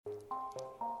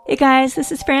Hey guys,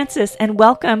 this is Frances, and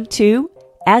welcome to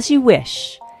As You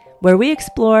Wish, where we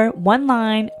explore one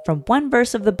line from one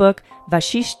verse of the book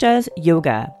Vasishta's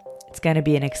Yoga. It's going to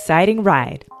be an exciting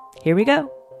ride. Here we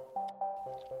go.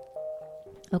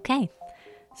 Okay,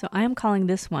 so I am calling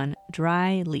this one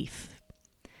Dry Leaf.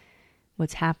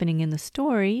 What's happening in the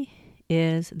story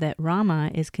is that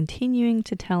Rama is continuing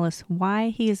to tell us why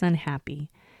he is unhappy,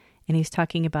 and he's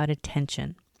talking about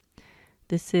attention.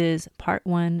 This is part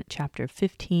 1, chapter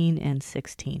 15 and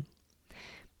 16.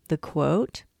 The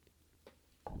quote,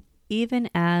 "Even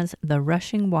as the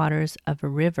rushing waters of a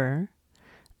river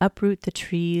uproot the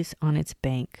trees on its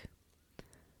bank,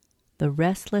 the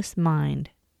restless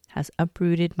mind has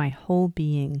uprooted my whole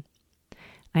being.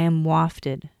 I am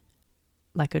wafted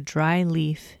like a dry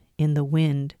leaf in the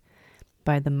wind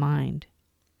by the mind.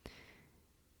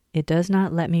 It does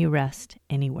not let me rest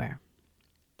anywhere."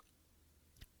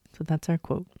 So that's our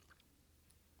quote.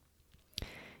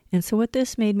 And so what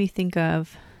this made me think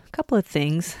of, a couple of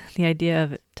things. The idea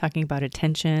of talking about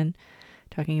attention,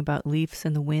 talking about leaves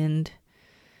in the wind.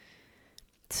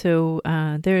 So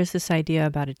there is this idea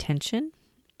about attention,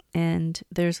 and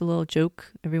there's a little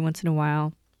joke every once in a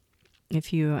while.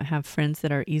 If you have friends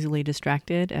that are easily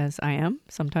distracted, as I am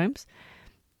sometimes,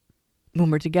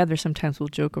 when we're together, sometimes we'll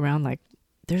joke around like,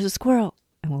 "There's a squirrel,"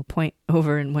 and we'll point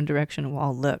over in one direction and we'll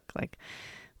all look like,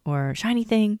 or shiny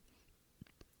thing.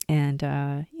 And,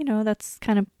 that's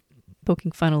kind of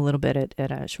poking fun a little bit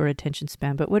at a short attention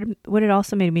span. But what it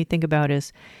also made me think about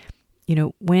is,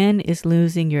 when is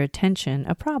losing your attention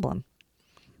a problem?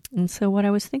 And so what I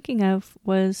was thinking of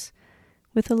was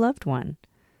with a loved one.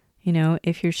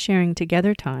 If you're sharing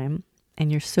together time and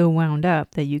you're so wound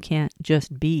up that you can't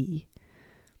just be,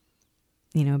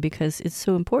 because it's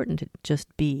so important to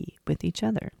just be with each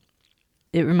other.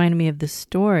 It reminded me of the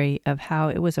story of how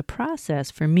it was a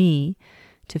process for me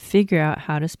to figure out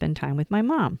how to spend time with my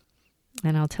mom.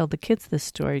 And I'll tell the kids this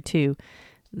story too,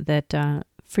 that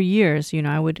for years,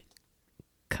 I would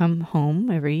come home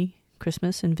every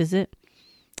Christmas and visit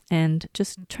and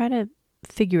just try to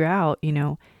figure out,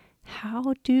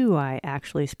 how do I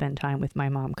actually spend time with my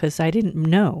mom? Because I didn't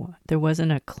know. There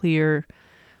wasn't a clear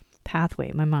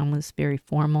pathway. My mom was very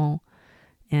formal,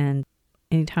 and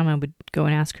anytime I would go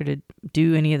and ask her to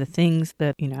do any of the things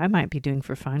that, I might be doing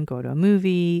for fun, go to a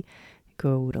movie,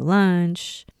 go to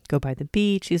lunch, go by the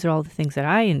beach, these are all the things that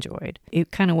I enjoyed.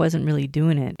 It kind of wasn't really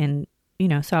doing it. And,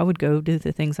 so I would go do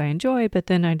the things I enjoy, but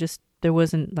then there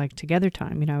wasn't like together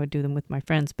time. I would do them with my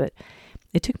friends, but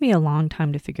it took me a long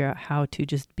time to figure out how to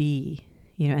just be,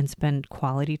 and spend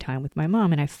quality time with my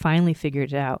mom. And I finally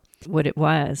figured it out. What it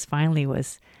was finally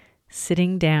was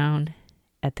sitting down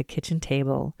at the kitchen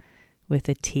table with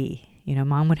a tea.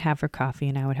 Mom would have her coffee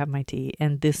and I would have my tea.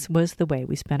 And this was the way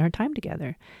we spent our time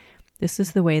together. This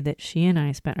is the way that she and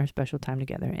I spent our special time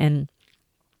together. And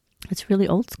it's really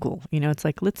old school. It's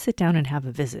like, let's sit down and have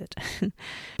a visit.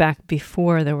 Back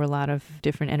before, there were a lot of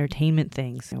different entertainment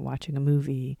things, watching a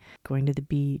movie, going to the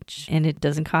beach. And it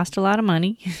doesn't cost a lot of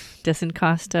money. Doesn't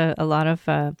cost a lot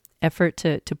of effort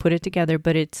to put it together,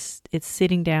 but it's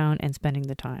sitting down and spending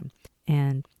the time.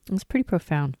 And it was pretty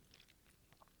profound.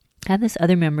 I had this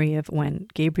other memory of when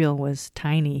Gabriel was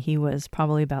tiny. He was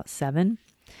probably about 7,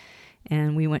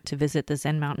 and we went to visit the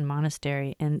Zen Mountain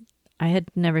Monastery, and I had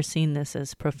never seen this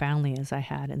as profoundly as I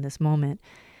had in this moment.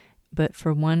 But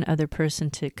for one other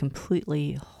person to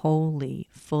completely, wholly,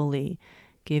 fully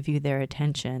give you their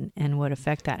attention and what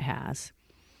effect that has.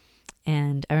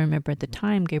 And I remember at the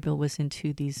time, Gabriel was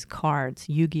into these cards,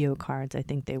 Yu-Gi-Oh cards, I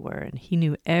think they were. And he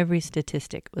knew every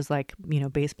statistic. It was like,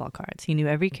 baseball cards. He knew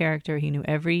every character. He knew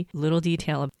every little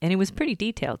detail. And it was pretty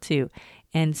detailed too.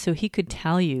 And so he could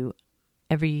tell you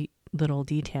every little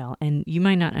detail. And you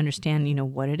might not understand,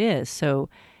 what it is. So,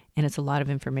 and it's a lot of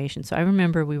information. So I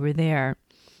remember we were there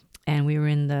and we were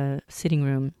in the sitting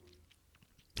room.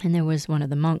 And there was one of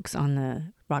the monks on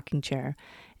the rocking chair.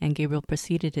 And Gabriel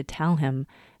proceeded to tell him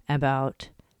about,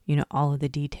 all of the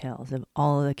details of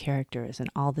all of the characters and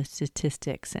all the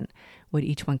statistics and what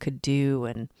each one could do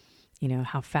and,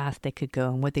 how fast they could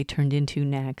go and what they turned into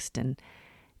next. And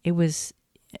it was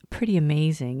pretty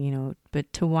amazing,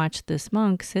 but to watch this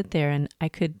monk sit there, and I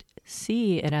could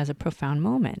see it as a profound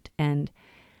moment. And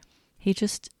he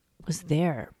just was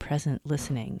there, present,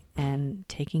 listening and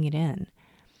taking it in.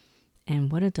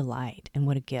 And what a delight and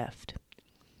what a gift.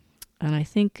 And I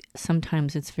think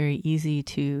sometimes it's very easy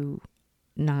to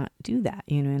not do that,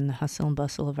 in the hustle and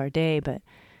bustle of our day, but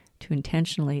to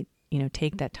intentionally,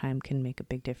 take that time can make a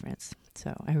big difference.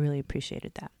 So I really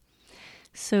appreciated that.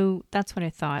 So that's what I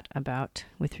thought about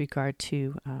with regard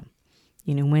to,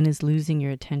 when is losing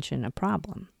your attention a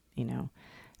problem?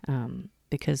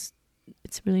 because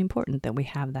it's really important that we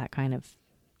have that kind of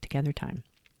together time.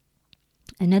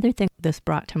 Another thing this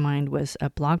brought to mind was a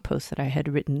blog post that I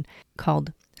had written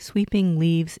called Sweeping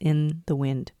Leaves in the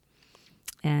Wind.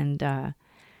 And I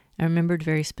remembered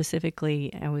very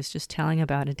specifically, I was just telling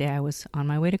about a day I was on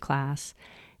my way to class,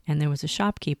 and there was a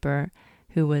shopkeeper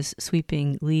who was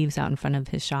sweeping leaves out in front of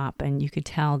his shop, and you could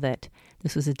tell that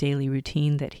this was a daily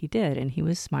routine that he did, and he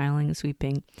was smiling and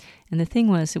sweeping. And the thing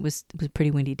was, it was a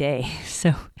pretty windy day,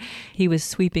 so he was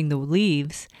sweeping the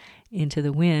leaves into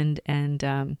the wind,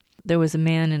 and there was a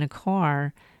man in a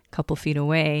car a couple feet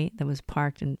away that was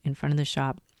parked in front of the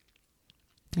shop,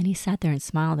 and he sat there and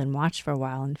smiled and watched for a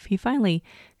while, and he finally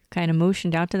kind of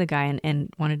motioned out to the guy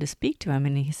and wanted to speak to him,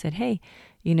 and he said, "Hey,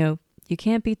 you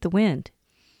can't beat the wind."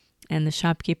 And the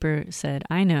shopkeeper said,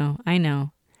 I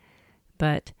know,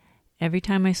 but every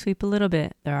time I sweep a little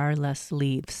bit, there are less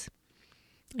leaves.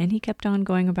 And he kept on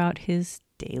going about his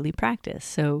daily practice.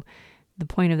 So the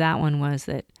point of that one was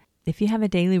that if you have a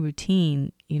daily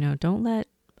routine, don't let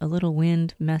a little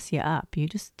wind mess you up. You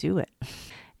just do it.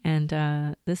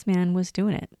 And this man was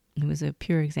doing it. He was a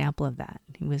pure example of that.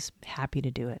 He was happy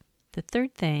to do it. The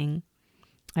third thing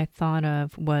I thought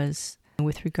of was,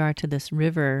 with regard to this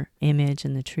river image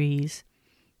and the trees,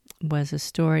 was a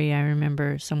story. I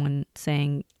remember someone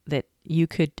saying that you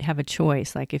could have a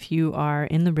choice. Like if you are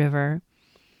in the river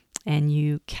and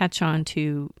you catch on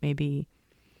to maybe,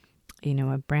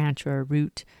 a branch or a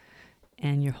root,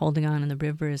 and you're holding on and the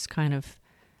river is kind of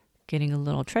getting a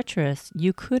little treacherous,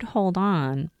 you could hold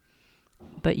on,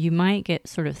 but you might get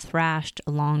sort of thrashed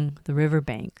along the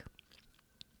riverbank.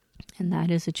 And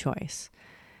that is a choice.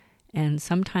 And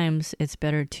sometimes it's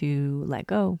better to let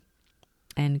go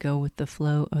and go with the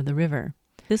flow of the river.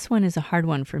 This one is a hard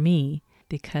one for me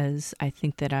because I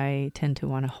think that I tend to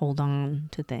want to hold on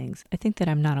to things. I think that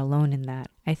I'm not alone in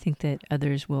that. I think that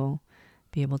others will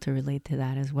be able to relate to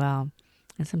that as well.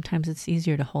 And sometimes it's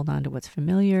easier to hold on to what's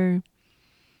familiar,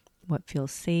 what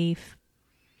feels safe.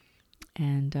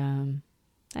 And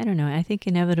I don't know. I think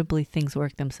inevitably things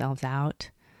work themselves out.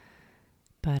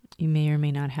 But you may or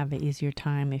may not have an easier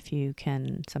time if you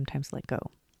can sometimes let go.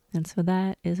 And so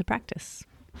that is a practice.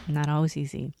 Not always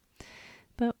easy,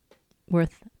 but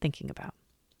worth thinking about.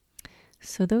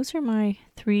 So those are my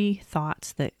 3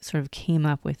 thoughts that sort of came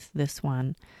up with this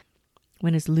one.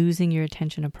 When is losing your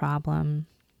attention a problem?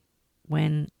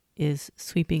 When is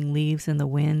sweeping leaves in the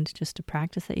wind just a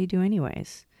practice that you do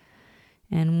anyways?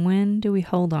 And when do we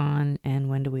hold on and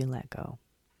when do we let go?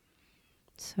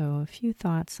 So a few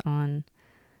thoughts on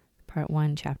Part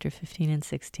 1, Chapter 15 and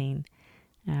 16.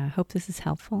 I hope this is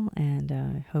helpful, and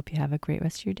I hope you have a great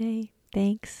rest of your day.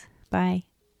 Thanks. Bye.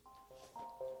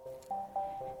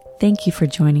 Thank you for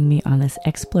joining me on this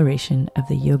exploration of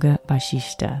the Yoga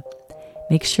Vasishta.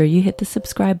 Make sure you hit the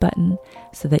subscribe button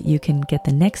so that you can get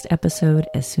the next episode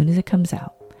as soon as it comes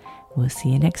out. We'll see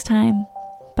you next time.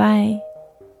 Bye.